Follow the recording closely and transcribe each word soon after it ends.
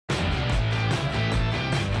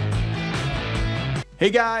Hey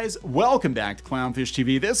guys, welcome back to Clownfish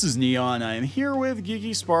TV. This is Kneon. I am here with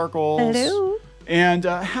Geeky Sparkles. Hello. And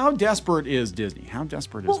how desperate is Disney? How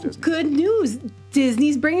desperate is Disney? Good news.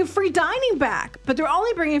 Disney's bringing free dining back, but they're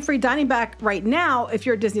only bringing free dining back right now if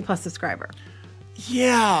you're a Disney Plus subscriber.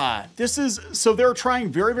 Yeah, so they're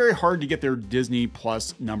trying very, very hard to get their Disney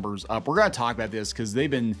Plus numbers up. We're going to talk about this because they've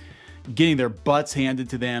been getting their butts handed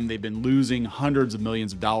to them. They've been losing hundreds of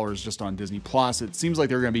millions of dollars just on Disney Plus. It seems like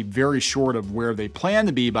they're going to be very short of where they plan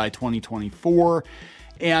to be by 2024.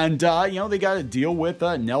 And, they got to deal with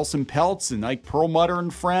Nelson Peltz and Ike Perlmutter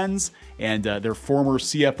and friends and their former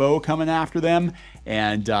CFO coming after them.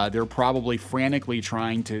 And they're probably frantically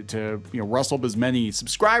trying to rustle up as many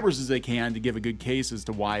subscribers as they can to give a good case as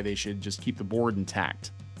to why they should just keep the board intact.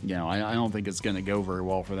 I don't think it's going to go very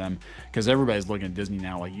well for them because everybody's looking at Disney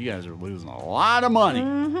now like, you guys are losing a lot of money,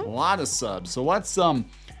 a lot of subs. So let's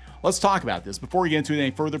talk about this. Before we get into it any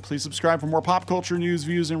further, please subscribe for more pop culture news,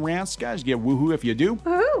 views, and rants. Guys, get woohoo if you do.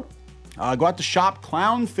 Woohoo! Go out to shop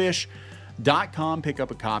clownfish.com. Pick up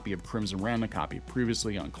a copy of Crimson Ram, a copy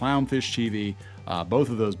previously on Clownfish TV. Both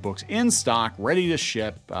of those books in stock, ready to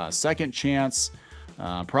ship. Second chance,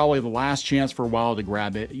 probably the last chance for a while to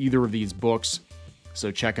grab either of these books. So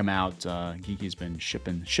check them out. Geeky's been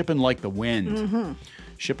shipping like the wind.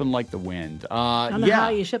 Shipping like the wind. I don't know how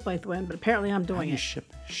you ship like the wind, but apparently I'm doing it. Ship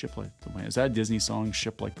like the wind. Is that a Disney song?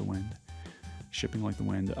 Ship like the wind. Shipping like the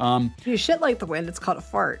wind. If you shit like the wind, it's called a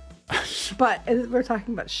fart. But we're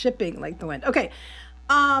talking about shipping like the wind. Okay.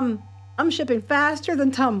 I'm shipping faster than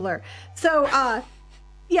Tumblr. So,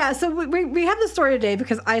 so we have this story today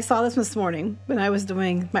because I saw this morning when I was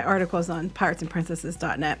doing my articles on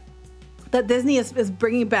piratesandprincesses.net. That Disney is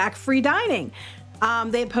bringing back free dining.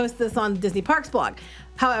 They post this on Disney Parks blog.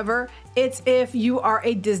 However, it's if you are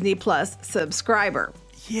a Disney Plus subscriber.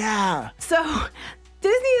 Yeah. So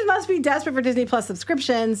Disney must be desperate for Disney Plus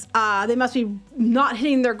subscriptions. They must be not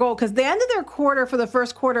hitting their goal because the end of their quarter for the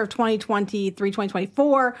first quarter of 2023,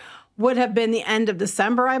 2024 would have been the end of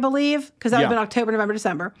December, I believe, because that would have been October, November,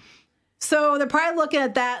 December. So they're probably looking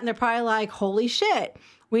at that and they're probably like, holy shit.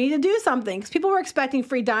 We need to do something because people were expecting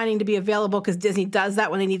free dining to be available because Disney does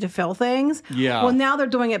that when they need to fill things. Yeah. Well, now they're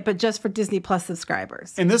doing it, but just for Disney Plus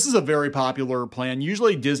subscribers. And this is a very popular plan.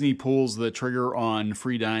 Usually Disney pulls the trigger on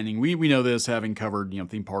free dining. We know this having covered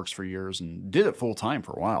theme parks for years and did it full time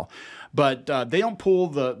for a while. But they don't pull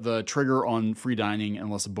the trigger on free dining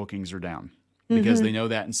unless the bookings are down because they know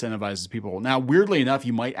that incentivizes people. Now, weirdly enough,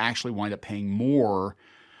 you might actually wind up paying more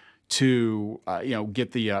to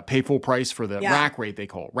get the pay full price for the rack rate, they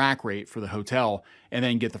call it, rack rate for the hotel, and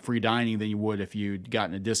then get the free dining than you would if you'd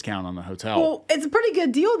gotten a discount on the hotel. Well, it's a pretty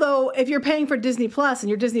good deal though if you're paying for Disney Plus and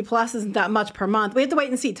your Disney Plus isn't that much per month. We have to wait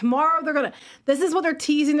and see. Tomorrow this is what they're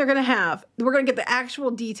teasing they're gonna have. We're gonna get the actual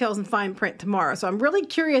details and fine print tomorrow. So I'm really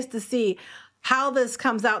curious to see how this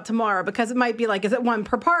comes out tomorrow because it might be like, is it one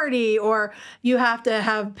per party or you have to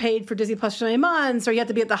have paid for Disney Plus for 20 months or you have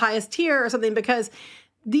to be at the highest tier or something because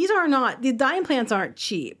the dining plans aren't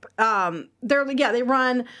cheap. They run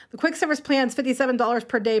the quick service plans $57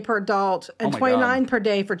 per day per adult and $29 per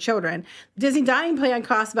day for children. Disney dining plan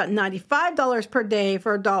costs about $95 per day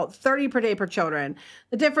for adults, $30 per day for children.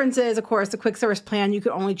 The difference is, of course, the quick service plan you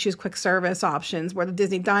can only choose quick service options, where the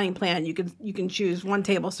Disney dining plan you can choose one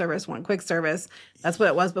table service, one quick service. That's what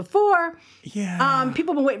it was before. Yeah.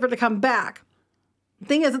 People have been waiting for it to come back.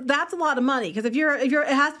 Thing is, that's a lot of money because if you're it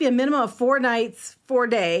has to be a minimum of 4 nights, 4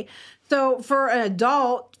 day. So for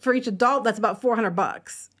each adult, that's about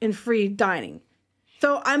 $400 in free dining.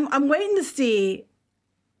 So I'm waiting to see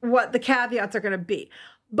what the caveats are going to be.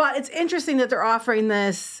 But it's interesting that they're offering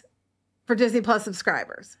this for Disney Plus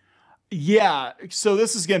subscribers. Yeah, so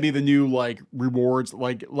this is going to be the new rewards,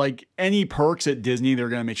 like any perks at Disney. They're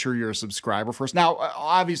going to make sure you're a subscriber first. Now,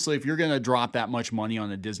 obviously, if you're going to drop that much money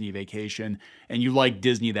on a Disney vacation and you like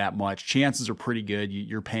Disney that much, chances are pretty good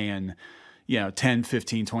you're paying, $10,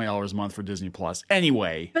 $15, $20 a month for Disney Plus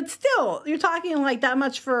anyway. But still, you're talking like that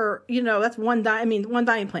much for that's one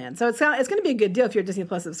dining plan. So it's going to be a good deal if you're a Disney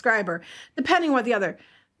Plus subscriber, depending on what the other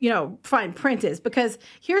fine print is, because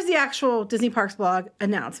here's the actual Disney Parks blog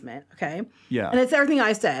announcement, okay? Yeah. And it's everything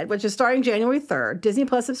I said, which is starting January 3rd, Disney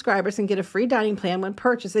Plus subscribers can get a free dining plan when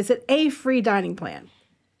purchased. They said a free dining plan,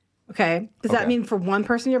 okay? Does that mean for one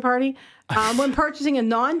person in your party? When purchasing a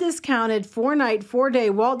non-discounted 4-night, 4-day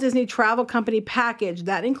Walt Disney Travel Company package,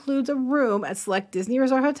 that includes a room at select Disney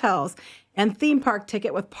Resort hotels and theme park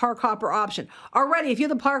ticket with park hopper option. Already, if you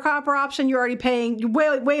have the park hopper option, you're already paying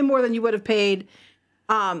way more than you would have paid.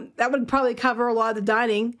 That would probably cover a lot of the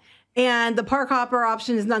dining, and the park hopper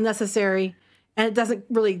option is not necessary, and it doesn't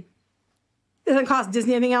really doesn't cost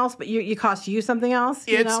Disney anything else, but you cost you something else.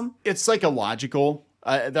 It's psychological.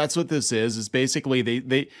 That's what this is basically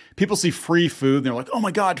they people see free food and they're like, oh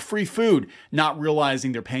my God, free food, not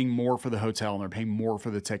realizing they're paying more for the hotel and they're paying more for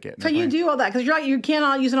the ticket. So you do all that because you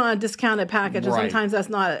cannot use it on a discounted package, and Right. sometimes that's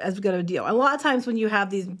not as good of a deal. A lot of times when you have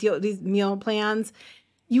these meal plans,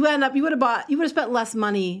 you would have spent less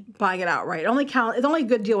money buying it outright. It's only a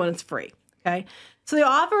good deal when it's free. Okay. So the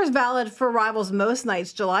offer is valid for arrivals most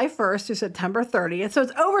nights, July 1st through September 30th. So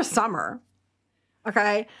it's over summer.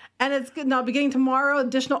 Okay. And it's now beginning tomorrow,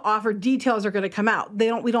 additional offer details are going to come out.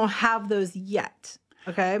 We don't have those yet.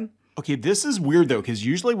 Okay. Okay. This is weird though, because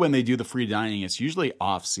usually when they do the free dining, it's usually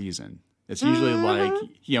off season. It's usually like,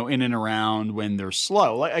 in and around when they're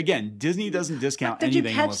slow. Like again, Disney doesn't discount anything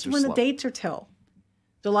unless they're Did you catch when slow. the dates are till?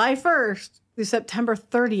 July 1st through September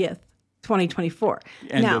 30th, 2024.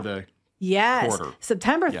 End of the quarter.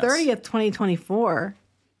 September 30th, 2024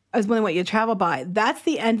 is when they want you to travel by. That's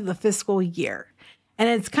the end of the fiscal year. And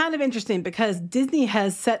it's kind of interesting because Disney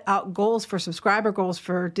has set out goals for subscriber goals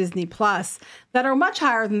for Disney Plus that are much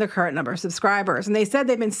higher than the current number of subscribers. And they've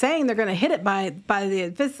been saying they're going to hit it by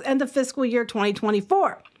the end of fiscal year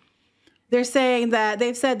 2024. They've said that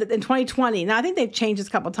in 2020, now I think they've changed this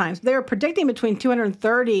a couple of times. They were predicting between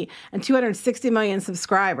 230 and 260 million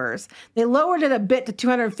subscribers. They lowered it a bit to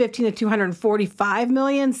 215 to 245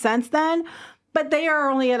 million since then, but they are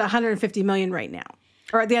only at 150 million right now,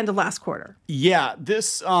 or at the end of last quarter. Yeah,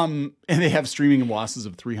 and they have streaming losses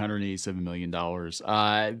of $387 million.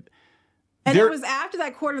 And it was after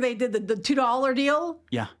that quarter they did the $2 deal.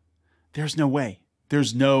 Yeah, there's no way.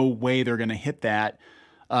 There's no way they're going to hit that.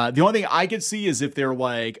 The only thing I could see is if they're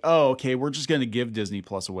like, oh, okay, we're just going to give Disney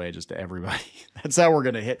Plus away just to everybody. That's how we're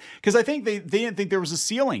going to hit. Because I think they didn't think there was a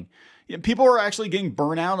ceiling. People are actually getting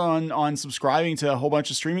burnt out on subscribing to a whole bunch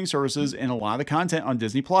of streaming services, and a lot of the content on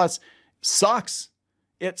Disney Plus sucks.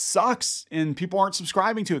 It sucks, and people aren't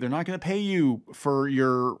subscribing to it. They're not going to pay you for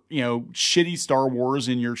your, shitty Star Wars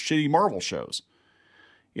and your shitty Marvel shows.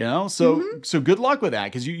 So good luck with that,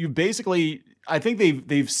 because you basically, I think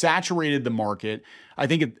they've saturated the market. I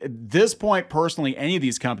think at this point, personally, any of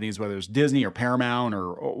these companies, whether it's Disney or Paramount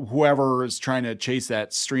or whoever is trying to chase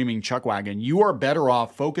that streaming chuck wagon, you are better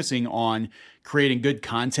off focusing on creating good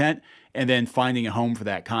content and then finding a home for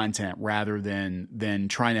that content rather than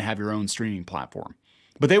trying to have your own streaming platform.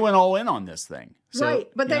 But they went all in on this thing. So, right.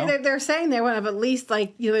 But they're saying they want to have at least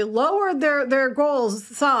they lowered their goals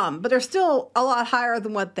some, but they're still a lot higher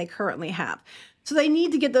than what they currently have. So they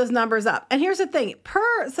need to get those numbers up. And here's the thing, per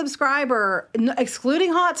subscriber,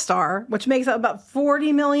 excluding Hotstar, which makes up about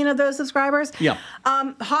 40 million of those subscribers. Yeah.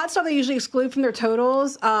 Hotstar, they usually exclude from their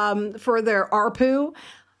totals for their ARPU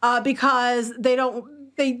because they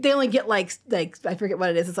only get like I forget what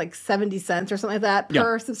it is. It's like 70 cents or something like that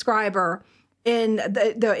per subscriber in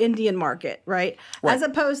the Indian market, right? As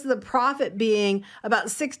opposed to the profit being about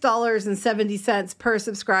 $6.70 per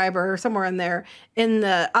subscriber or somewhere in there in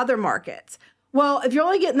the other markets. Well, if you're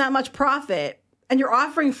only getting that much profit and you're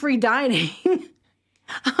offering free dining,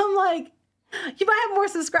 I'm like, you might have more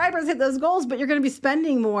subscribers hit those goals, but you're going to be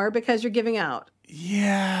spending more because you're giving out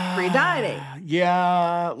free dining.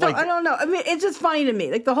 Yeah. So I don't know. I mean, it's just funny to me.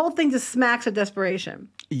 Like the whole thing just smacks of desperation.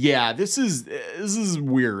 Yeah, this is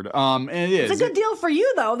weird. And it is. It's a good deal for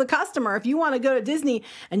you though, the customer. If you want to go to Disney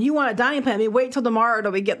and you want a dining plan, I mean, wait till tomorrow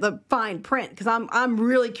till we get the fine print because I'm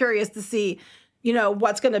really curious to see,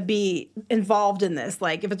 what's going to be involved in this.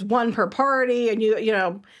 Like if it's one per party and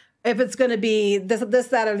if it's going to be this,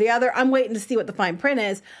 that, or the other. I'm waiting to see what the fine print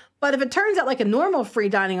is. But if it turns out like a normal free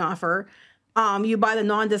dining offer, you buy the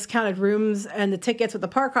non-discounted rooms and the tickets with the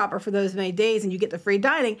park hopper for those many days and you get the free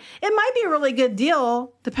dining, it might be a really good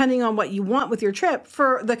deal depending on what you want with your trip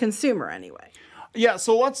for the consumer anyway. Yeah,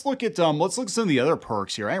 so let's look at some of the other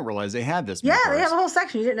perks here. I didn't realize they had this. Yeah, they have a whole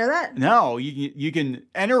section. You didn't know that? No, you can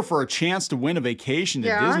enter for a chance to win a vacation to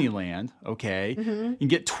Disneyland. Okay, you can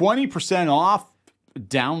get 20% off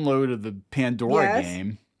download of the Pandora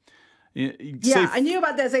game. I knew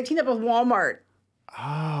about this. They teamed up with Walmart.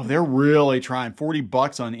 Oh, they're really trying.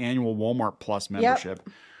 $40 on annual Walmart Plus membership.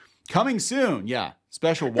 Coming soon. Yeah,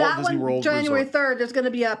 special Walt Disney World January Resort. 3rd. There's going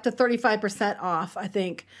to be up to 35% off. I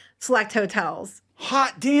think select hotels.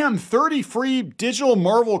 Hot damn! 30 free digital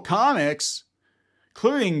Marvel comics,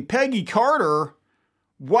 including Peggy Carter.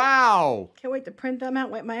 Wow! Can't wait to print them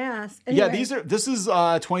out. Wipe my ass. Anyway. Yeah, this is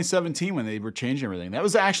 2017 when they were changing everything. That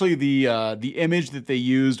was actually the image that they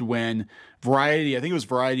used when Variety, I think it was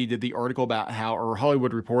Variety, did the article about or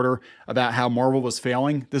Hollywood Reporter about how Marvel was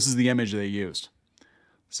failing. This is the image they used.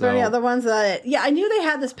 So, are there any other ones that? Yeah, I knew they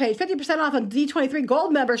had this page, 50% off on D23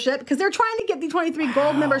 Gold membership, because they're trying to get D23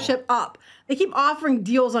 Gold membership up. They keep offering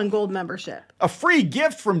deals on Gold membership. a free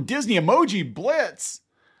gift from Disney Emoji Blitz.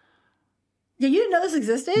 Yeah, you didn't know this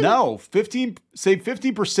existed? No, save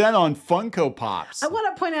 50% on Funko Pops. I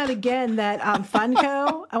want to point out again that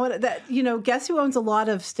Funko. Guess who owns a lot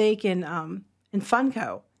of stake in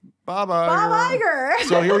Funko? Bob Bob Iger.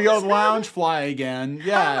 So here we go with Loungefly again.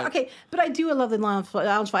 Yeah. Okay, but I love the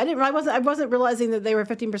Loungefly. I wasn't realizing that they were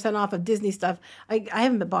 15% off of Disney stuff. I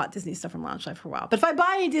haven't bought Disney stuff from Loungefly for a while. But if I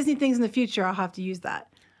buy any Disney things in the future, I'll have to use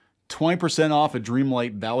that. 20% off a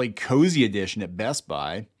Dreamlight Valley Cozy Edition at Best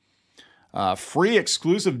Buy. Free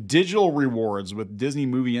exclusive digital rewards with Disney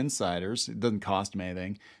Movie Insiders. It doesn't cost them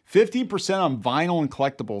anything. 15% on vinyl and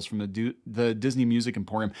collectibles from the Disney Music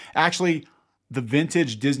Emporium. Actually, the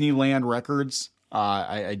vintage Disneyland records,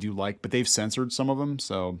 I do like, but they've censored some of them,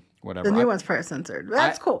 so whatever. The new one's probably censored.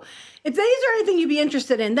 That's cool. If these are anything you'd be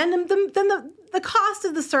interested in, then the cost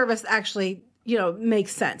of the service actually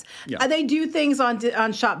makes sense. Yeah. They do things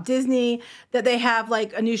on Shop Disney that they have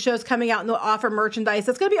like a new show's coming out and they'll offer merchandise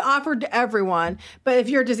that's going to be offered to everyone. But if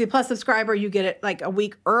you're a Disney Plus subscriber, you get it like a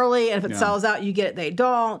week early. And if it sells out, you get it. They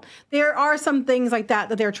don't. There are some things like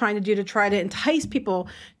that they're trying to do to try to entice people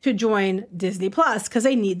to join Disney Plus because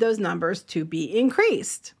they need those numbers to be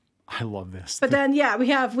increased. I love this. But then, we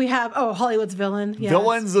have Hollywood's villain. Yes.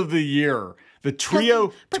 Villains of the Year. The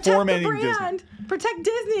trio tormenting Disney. Protect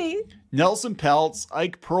Disney. Nelson Peltz,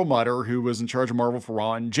 Ike Perlmutter, who was in charge of Marvel for a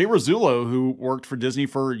while, and Jay Rizzullo, who worked for Disney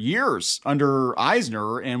for years under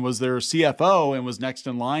Eisner and was their CFO and was next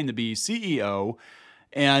in line to be CEO,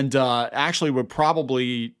 and actually would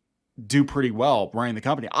probably do pretty well running the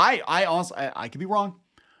company. I honestly, I could be wrong,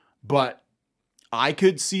 but I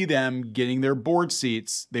could see them getting their board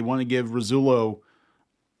seats. They want to give Rizzullo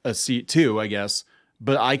a seat too, I guess,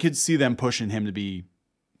 but I could see them pushing him to be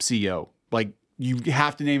CEO. Like, you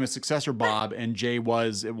have to name a successor, Bob, and Jay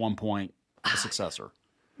was at one point a successor.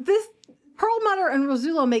 This Perlmutter and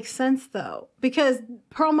Rizzullo makes sense though, because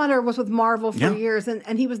Perlmutter was with Marvel for years,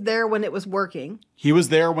 and he was there when it was working. He was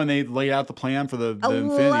there when they laid out the plan for the Infinity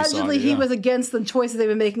Saga. Allegedly, he was against the choices they've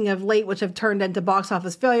been making of late, which have turned into box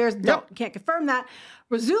office failures. Can't confirm that.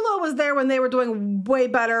 Rizzullo was there when they were doing way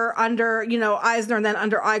better under, Eisner and then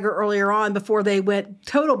under Iger earlier on before they went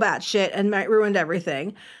total batshit and ruined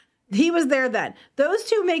everything. He was there then. Those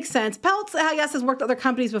two make sense. Peltz, I guess, has worked at other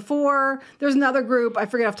companies before. There's another group, I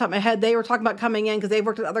forget off the top of my head, they were talking about coming in because they've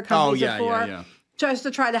worked at other companies before. Yeah. Just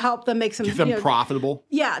to try to help them make some... Get them profitable.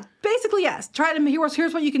 Yeah, basically, yes. Try to,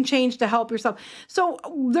 here's what you can change to help yourself. So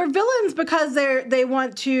they're villains because they're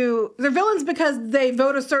villains because they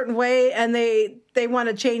vote a certain way and they want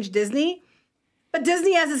to change Disney. But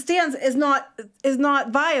Disney as it stands is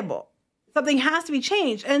not viable. Something has to be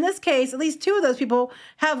changed. And in this case, at least two of those people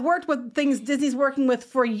have worked with things Disney's working with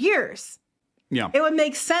for years. Yeah. It would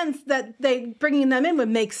make sense that bringing them in would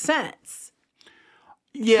make sense.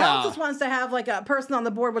 Yeah. Peltz just wants to have like a person on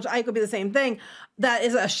the board, which I could be the same thing, that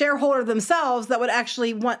is a shareholder themselves that would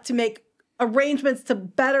actually want to make arrangements to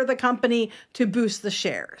better the company to boost the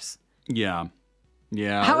shares. Yeah.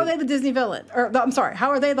 Yeah. How are they the Disney villain?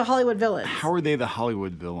 How are they the Hollywood villains? How are they the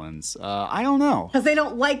Hollywood villains? I don't know. Because they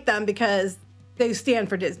don't like them because they stand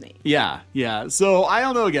for Disney. Yeah, yeah. So I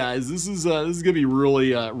don't know, guys. This is gonna be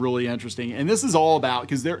really, really interesting. And this is all about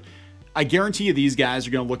because I guarantee you these guys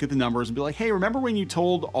are gonna look at the numbers and be like, hey, remember when you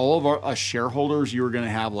told all of us shareholders you were gonna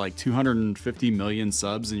have like 250 million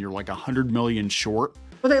subs and you're like 100 million short?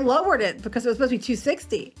 Well, they lowered it because it was supposed to be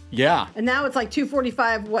 260. Yeah. And now it's like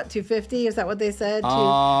 245, 250? Is that what they said?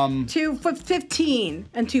 215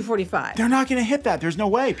 and 245. They're not going to hit that. There's no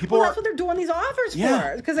way. That's what they're doing these offers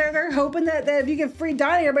for. Because they're hoping that if you get free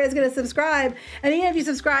dining, everybody's going to subscribe. And even if you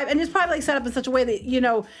subscribe, and it's probably like set up in such a way that,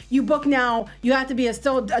 you book now, you have to be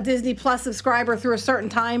still a Disney Plus subscriber through a certain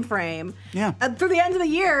time frame. Yeah. Through the end of the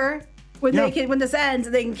year, when this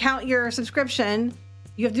ends, they can count your subscription.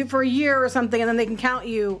 You have to do it for a year or something, and then they can count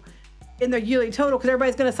you in their yearly total because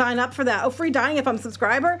everybody's going to sign up for that. Oh, free dining if I'm a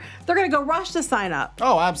subscriber. They're going to go rush to sign up.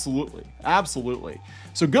 Oh, absolutely. Absolutely.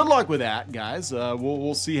 So good luck with that, guys.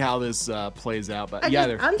 We'll see how this plays out. But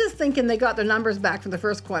I'm just thinking they got their numbers back from the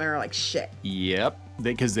first quarter like shit. Yep.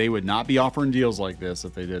 Because they would not be offering deals like this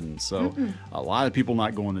if they didn't. So a lot of people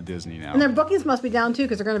not going to Disney now. And their bookings must be down too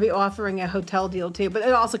because they're going to be offering a hotel deal too. But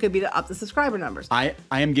it also could be to up the subscriber numbers. I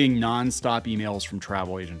am getting nonstop emails from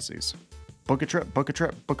travel agencies. Book a trip, book a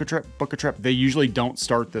trip, book a trip, book a trip. They usually don't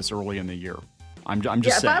start this early in the year. I'm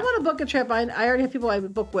just saying. If I want to book a trip, I already have people I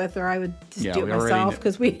would book with, or I would just do it myself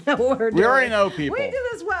because we know what we're doing. We already know people. We do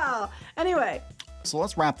this well. Anyway. So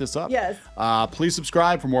let's wrap this up. Yes. Please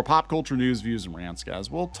subscribe for more pop culture news, views, and rants, guys.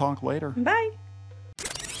 We'll talk later. Bye.